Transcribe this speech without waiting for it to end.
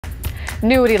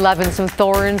New at 11, some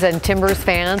Thorns and Timbers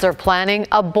fans are planning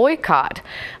a boycott.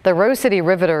 The Rose City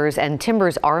Riverters and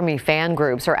Timbers Army fan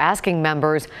groups are asking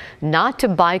members not to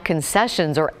buy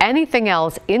concessions or anything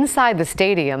else inside the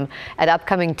stadium at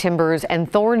upcoming Timbers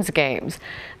and Thorns games.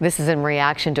 This is in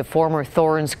reaction to former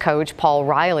Thorns coach Paul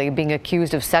Riley being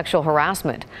accused of sexual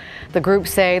harassment. The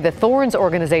groups say the Thorns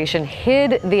organization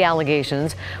hid the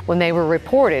allegations when they were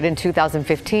reported in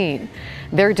 2015.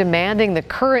 They're demanding the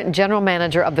current general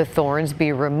manager of the Thorns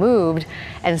be removed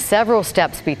and several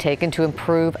steps be taken to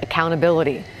improve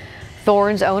accountability.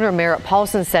 Thorns owner Merritt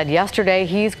Paulson said yesterday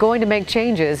he's going to make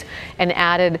changes and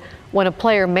added, when a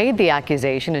player made the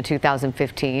accusation in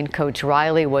 2015, Coach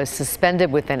Riley was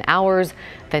suspended within hours,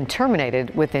 then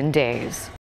terminated within days.